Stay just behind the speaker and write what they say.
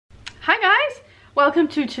Hi guys, welcome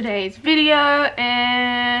to today's video,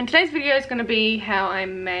 and today's video is going to be how I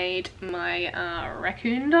made my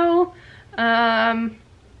raccoon doll.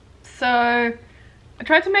 So I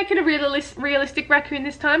tried to make it a realistic raccoon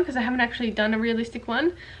this time because I haven't actually done a realistic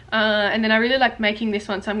one, and then I really like making this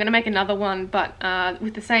one, so I'm going to make another one but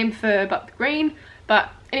with the same fur but with green. But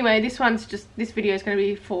anyway, this video is going to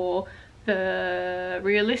be for the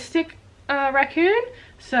realistic raccoon.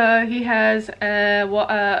 So he has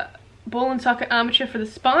a ball and socket armature for the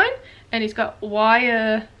spine, and he's got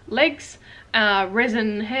wire legs,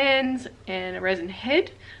 resin hands, and a resin head,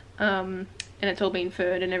 and it's all been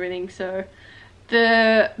furred and everything. So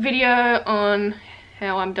the video on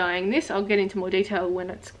how I'm dyeing this, I'll get into more detail when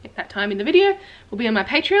it's at that time in the video, will be on my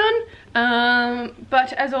Patreon.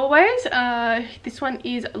 But as always, this one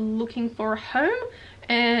is looking for a home,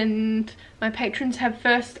 and my patrons have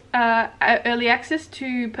first early access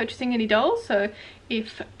to purchasing any dolls. So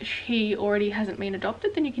if he already hasn't been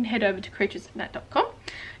adopted, then you can head over to creaturesofnat.com,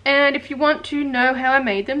 and if you want to know how I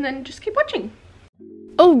made them, then just keep watching.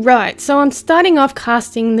 Alright, so I'm starting off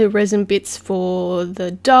casting the resin bits for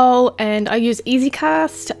the doll, and I use Easy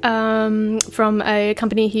Cast from a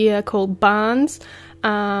company here called Barnes,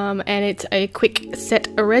 and it's a quick set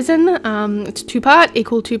of resin. It's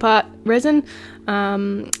equal two-part resin,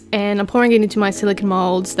 and I'm pouring it into my silicone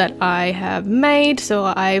molds that I have made. So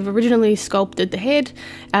I've originally sculpted the head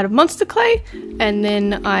out of monster clay, and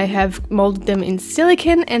then I have molded them in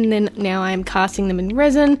silicone, and then now I'm casting them in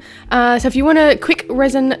resin. So if you want a quick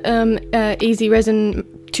resin, easy resin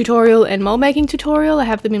tutorial and mold making tutorial, I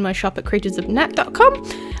have them in my shop at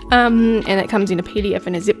creaturesofnat.com, and it comes in a PDF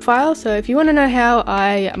and a zip file. So if you want to know how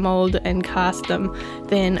I mold and cast them,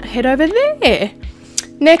 then head over there.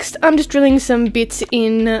 Next, I'm just drilling some bits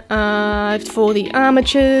in for the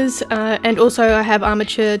armatures, and also I have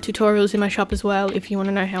armature tutorials in my shop as well if you want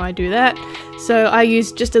to know how I do that. So I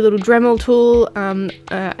use just a little Dremel tool, and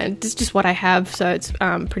it's just what I have, so it's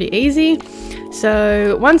pretty easy.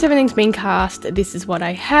 So once everything's been cast, this is what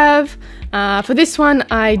I have. For this one,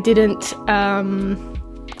 I didn't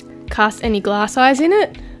cast any glass eyes in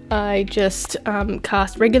it. I just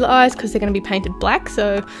cast regular eyes because they're going to be painted black,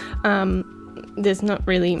 so there's not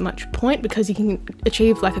really much point because you can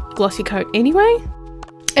achieve like a glossy coat anyway.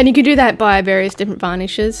 And you can do that by various different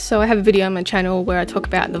varnishes. So I have a video on my channel where I talk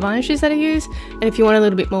about the varnishes that I use, and if you want a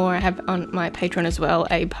little bit more, I have on my Patreon as well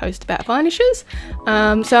a post about varnishes.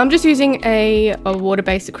 So I'm just using a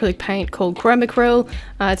water-based acrylic paint called Chromacryl.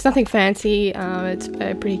 It's nothing fancy, it's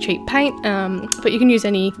a pretty cheap paint, but you can use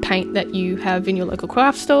any paint that you have in your local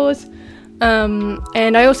craft stores.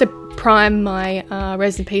 And I also prime my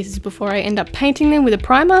resin pieces before I end up painting them with a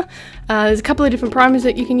primer. There's a couple of different primers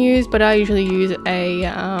that you can use, but I usually use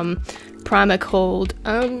a primer called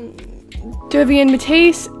Dervian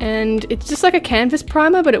Matisse, and it's just like a canvas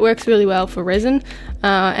primer, but it works really well for resin,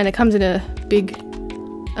 and it comes in a big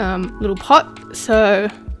little pot, so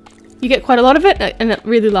you get quite a lot of it, and it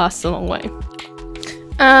really lasts a long way.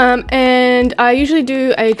 And I usually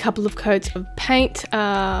do a couple of coats of paint,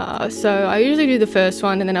 so I usually do the first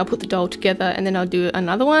one, and then I'll put the doll together, and then I'll do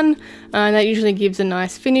another one, and that usually gives a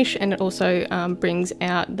nice finish, and it also brings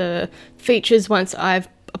out the features once I've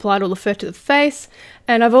applied all the fur to the face.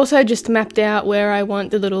 And I've also just mapped out where I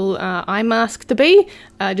want the little eye mask to be,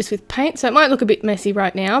 just with paint, so it might look a bit messy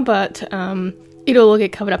right now, but it'll all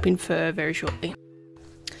get covered up in fur very shortly.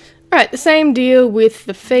 Alright, the same deal with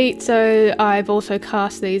the feet. So I've also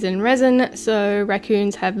cast these in resin. So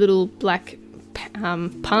raccoons have little black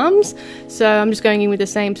palms, so I'm just going in with the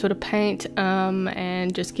same sort of paint,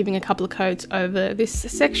 and just giving a couple of coats over this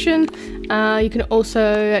section. You can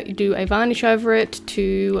also do a varnish over it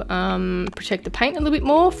to protect the paint a little bit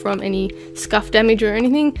more from any scuff damage or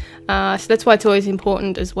anything. So that's why it's always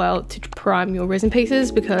important as well to prime your resin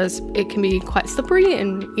pieces, because it can be quite slippery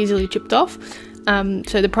and easily chipped off.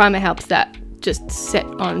 So the primer helps that just set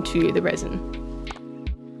onto the resin.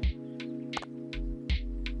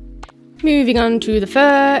 Moving on to the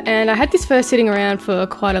fur, and I had this fur sitting around for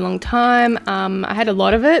quite a long time. I had a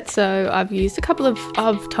lot of it, so I've used a couple of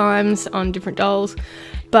times on different dolls,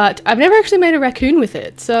 but I've never actually made a raccoon with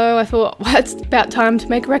it. So I thought, well, it's about time to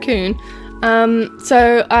make a raccoon.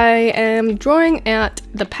 So I am drawing out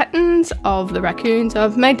the patterns of the raccoons.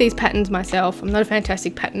 I've made these patterns myself. I'm not a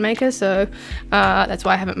fantastic pattern maker, so that's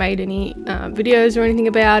why I haven't made any videos or anything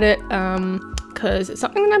about it, because it's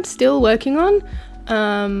something that I'm still working on,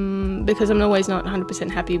 because I'm always not 100%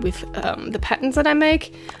 happy with the patterns that I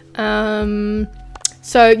make.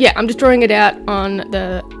 So yeah, I'm just drawing it out on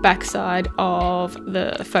the back side of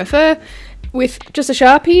the faux fur with just a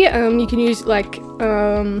Sharpie. You can use like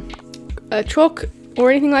a chalk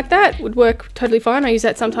or anything like that would work totally fine. I use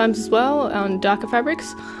that sometimes as well on darker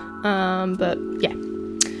fabrics, but yeah.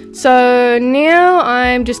 So now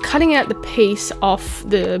I'm just cutting out the piece off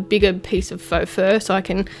the bigger piece of faux fur so I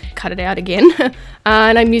can cut it out again.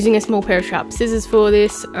 And I'm using a small pair of sharp scissors for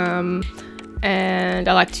this, and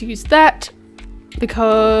I like to use that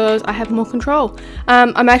because I have more control.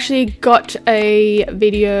 I'm actually got a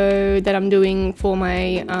video that I'm doing for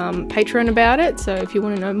my Patreon about it, so if you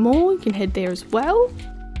want to know more, you can head there as well.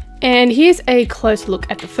 And here's a close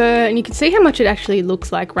look at the fur, and you can see how much it actually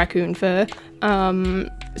looks like raccoon fur.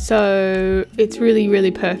 So it's really,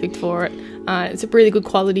 really perfect for it. It's a really good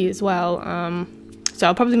quality as well. So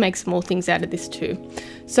I'll probably make some more things out of this too.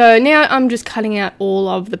 So now I'm just cutting out all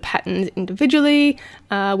of the patterns individually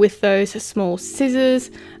with those small scissors.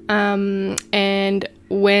 And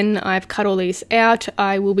when I've cut all these out,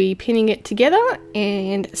 I will be pinning it together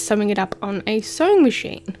and sewing it up on a sewing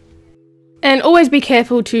machine. And always be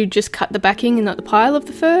careful to just cut the backing and not the pile of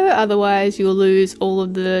the fur, otherwise you'll lose all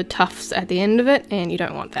of the tufts at the end of it, and you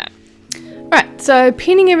don't want that. Right, so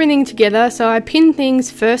pinning everything together. So I pin things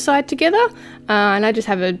fur side together, and I just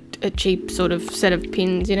have a cheap sort of set of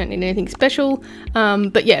pins. You don't need anything special.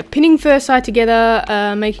 But yeah, pinning fur side together,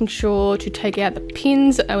 making sure to take out the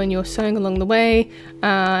pins when you're sewing along the way,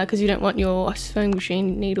 because you don't want your sewing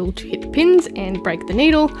machine needle to hit the pins and break the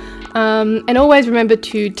needle. And always remember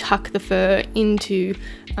to tuck the fur into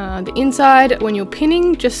the inside when you're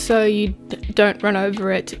pinning, just so you don't run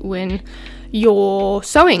over it when you're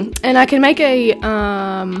sewing. And I can make a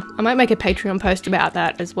I might make a Patreon post about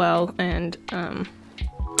that as well, and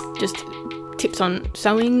just tips on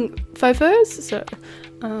sewing faux furs. So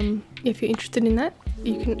if you're interested in that,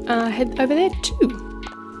 you can head over there too.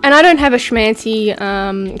 And I don't have a schmancy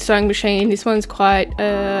sewing machine. This one's quite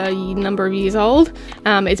a number of years old.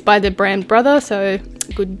 It's by the brand Brother, so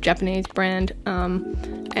good Japanese brand,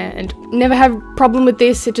 and never have a problem with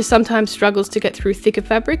this. It just sometimes struggles to get through thicker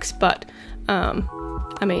fabrics, but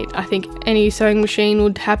I mean, I think any sewing machine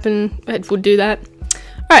would do that.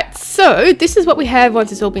 Alright, so this is what we have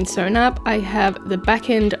once it's all been sewn up. I have the back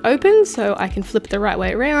end open, so I can flip it the right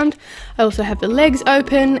way around. I also have the legs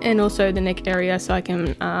open, and also the neck area, so I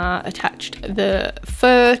can attach the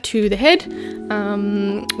fur to the head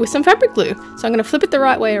with some fabric glue. So I'm going to flip it the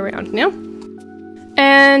right way around now.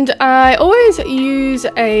 And I always use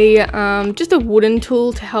a just a wooden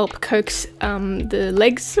tool to help coax the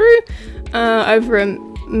legs through over a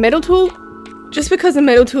metal tool, just because the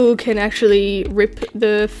metal tool can actually rip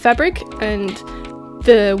the fabric, and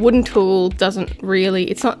the wooden tool doesn't really,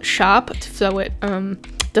 it's not sharp, so it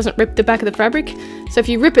doesn't rip the back of the fabric. So if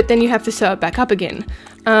you rip it, then you have to sew it back up again.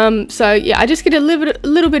 So yeah, I just get a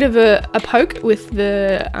little bit of a poke with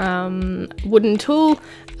the wooden tool.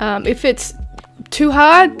 If it's too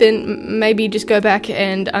hard, then maybe just go back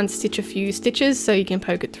and unstitch a few stitches so you can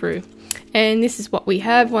poke it through. And this is what we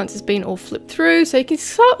have once it's been all flipped through, so you can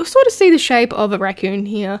sort of see the shape of a raccoon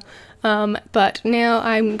here. But now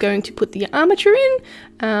I'm going to put the armature in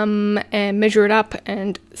and measure it up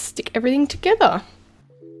and stick everything together.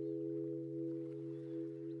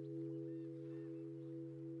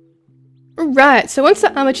 Right, so once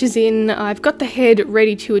the armature's in, I've got the head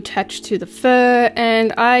ready to attach to the fur,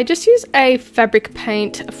 and I just use a fabric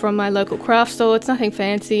paint from my local craft store. It's nothing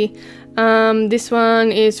fancy. This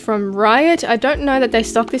one is from Riot. I don't know that they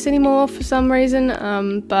stock this anymore for some reason,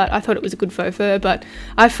 but I thought it was a good faux fur, but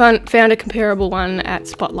I found a comparable one at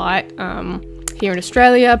Spotlight here in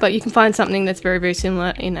Australia, but you can find something that's very, very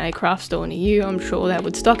similar in a craft store near you. I'm sure that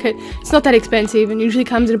would stock it. It's not that expensive and usually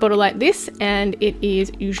comes in a bottle like this, and it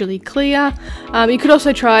is usually clear. You could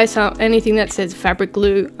also try anything that says fabric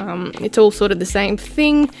glue. It's all sort of the same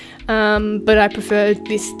thing, but I prefer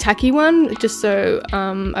this tacky one, just so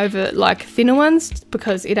over like thinner ones,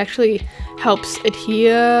 because it actually helps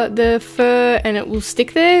adhere the fur and it will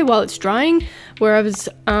stick there while it's drying, whereas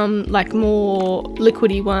like more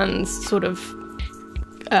liquidy ones sort of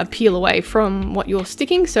peel away from what you're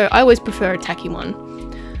sticking, so I always prefer a tacky one.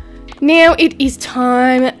 Now it is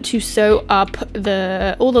time to sew up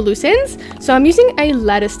all the loose ends. So I'm using a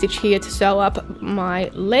ladder stitch here to sew up my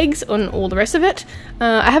legs on all the rest of it.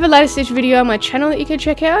 I have a ladder stitch video on my channel that you can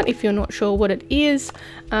check out if you're not sure what it is.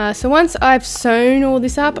 So once I've sewn all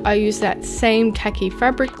this up, I use that same tacky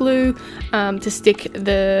fabric glue to stick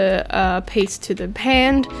the piece to the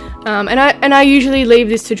hand, and I usually leave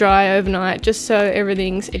this to dry overnight just so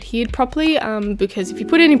everything's adhered properly, because if you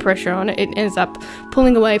put any pressure on it, it ends up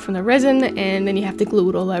pulling away from the resin and then you have to glue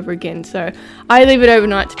it all over again. So I leave it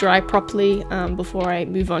overnight to dry properly before I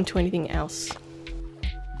move on to anything else.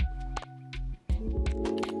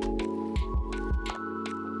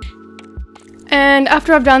 And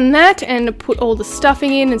after I've done that and put all the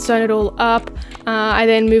stuffing in and sewn it all up, I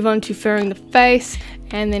then move on to furring the face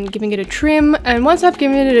and then giving it a trim. And once I've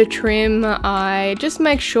given it a trim, I just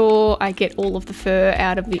make sure I get all of the fur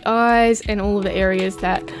out of the eyes and all of the areas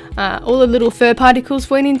that all the little fur particles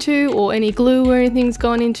went into, or any glue or anything's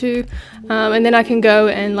gone into. And then I can go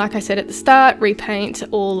and, like I said at the start, repaint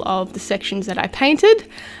all of the sections that I painted.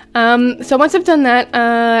 So once I've done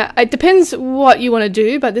that, it depends what you want to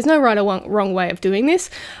do, but there's no right or wrong way of doing this.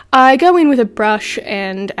 I go in with a brush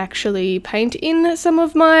and actually paint in some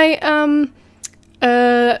of my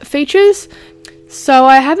features. So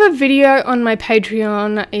I have a video on my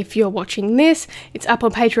Patreon if you're watching this. It's up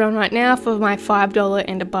on Patreon right now for my $5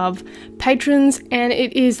 and above patrons, and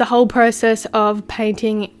it is the whole process of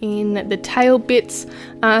painting in the tail bits.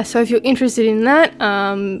 So if you're interested in that,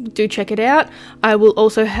 do check it out. I will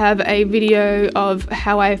also have a video of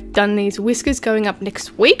how I've done these whiskers going up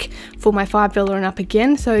next week for my $5 and up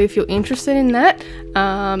again. So if you're interested in that,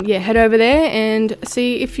 yeah, head over there and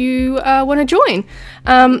see if you want to join.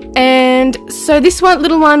 And so this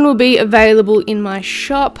little one will be available in my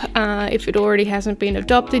shop. If it already hasn't been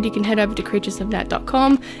adopted, you can head over to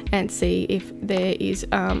creaturesofnat.com and see if there is,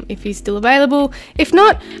 if he's still available. If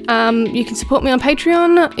not, you can support me on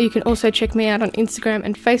Patreon. You can also check me out on Instagram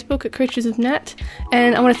and Facebook at Creatures of Nat.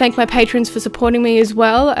 And I want to thank my patrons for supporting me as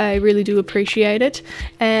well. I really do appreciate it.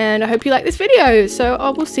 And I hope you like this video. So I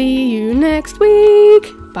will see you next week.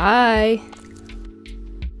 Bye.